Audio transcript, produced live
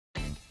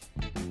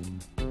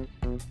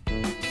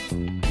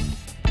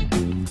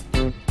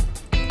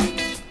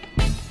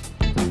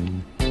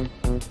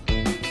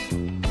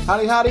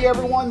Howdy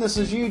everyone, this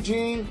is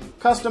Eugene,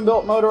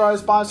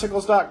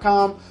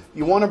 custom-built-motorized-bicycles.com.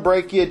 You want to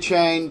break your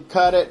chain,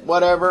 cut it,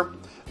 whatever.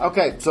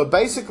 Okay, so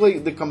basically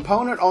the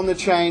component on the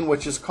chain,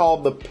 which is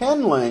called the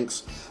pin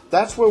links,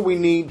 that's where we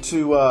need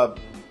to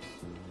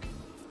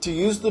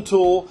use the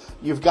tool.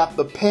 You've got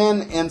the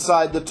pin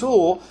inside the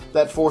tool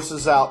that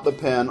forces out the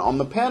pin on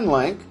the pin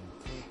link.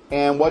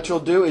 And what you'll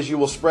do is you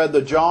will spread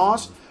the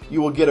jaws.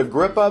 You will get a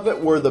grip of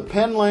it where the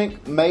pin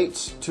link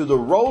mates to the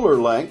roller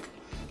link.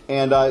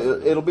 And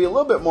it'll be a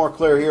little bit more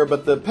clear here,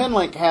 but the pin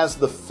link has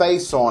the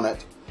face on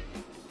it.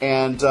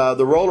 And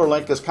the roller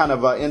link is kind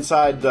of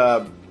inside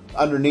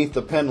underneath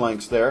the pin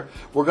links there.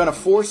 We're going to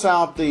force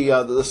out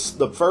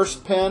the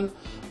first pin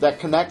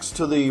that connects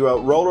to the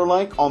roller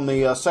link on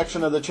the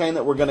section of the chain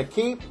that we're going to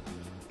keep.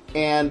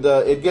 And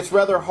it gets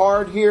rather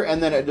hard here,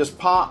 and then it just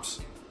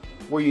pops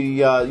where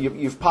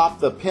you've popped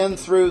the pin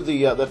through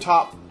the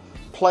top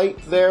plate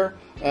there.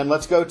 And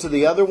let's go to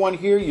the other one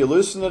here. You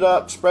loosen it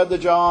up, spread the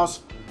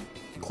jaws,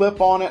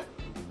 clip on it,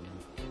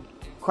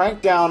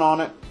 crank down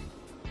on it,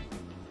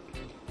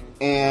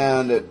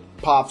 and it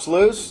pops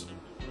loose.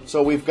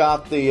 So we've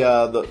got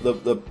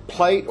the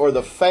plate or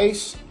the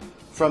face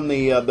from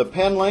the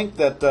pin link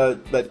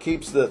that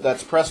keeps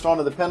that's pressed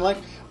onto the pin link.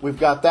 We've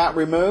got that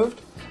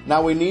removed.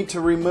 Now we need to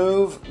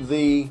remove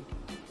the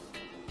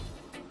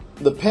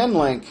pin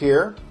link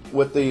here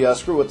with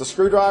the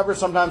screwdriver.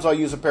 Sometimes I'll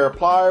use a pair of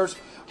pliers,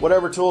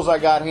 whatever tools I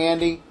got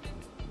handy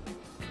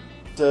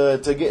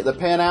to get the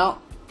pin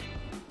out.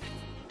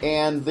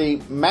 And the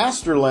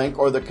master link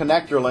or the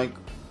connector link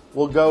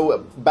will go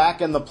back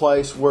in the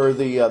place where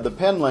the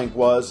pin link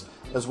was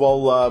as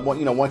well.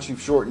 Once you've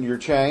shortened your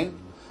chain,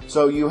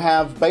 so you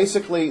have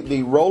basically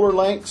the roller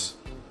links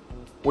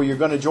where you're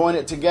going to join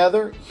it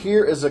together.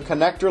 Here is a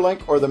connector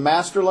link or the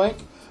master link.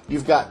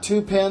 You've got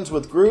two pins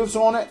with grooves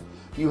on it.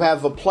 You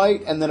have a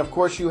plate, and then of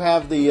course you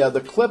have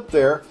the clip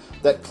there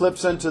that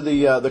clips into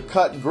the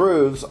cut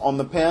grooves on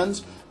the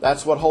pins.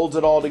 That's what holds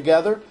it all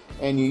together.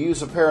 And you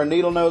use a pair of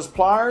needle nose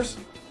pliers.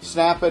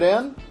 Snap it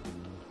in,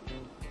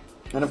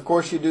 and of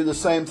course you do the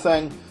same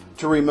thing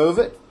to remove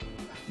it.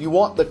 You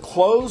want the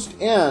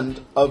closed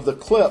end of the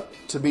clip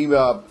to be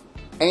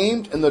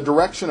aimed in the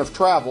direction of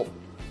travel.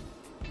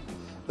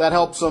 That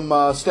helps them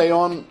stay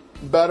on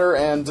better,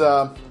 and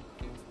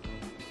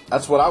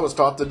that's what I was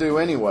taught to do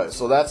anyway,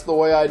 so that's the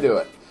way I do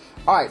it.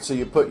 Alright, so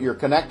you put your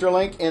connector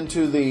link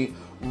into the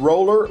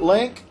roller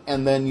link,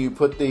 and then you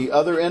put the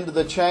other end of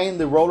the chain,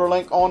 the roller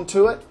link,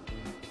 onto it.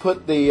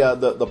 Put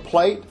the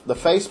plate, the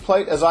face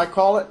plate as I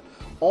call it,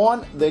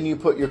 on. Then you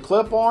put your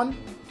clip on,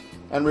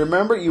 and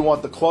remember you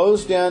want the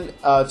closed end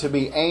to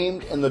be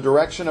aimed in the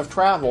direction of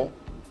travel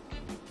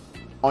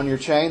on your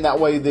chain. That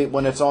way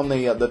when it's on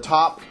the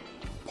top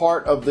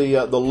part of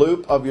the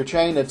loop of your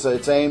chain,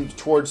 it's aimed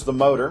towards the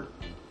motor.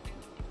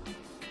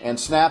 And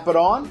snap it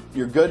on.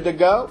 You're good to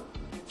go.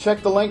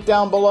 Check the link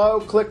down below.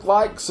 Click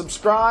like,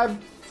 subscribe.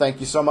 Thank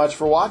you so much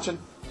for watching.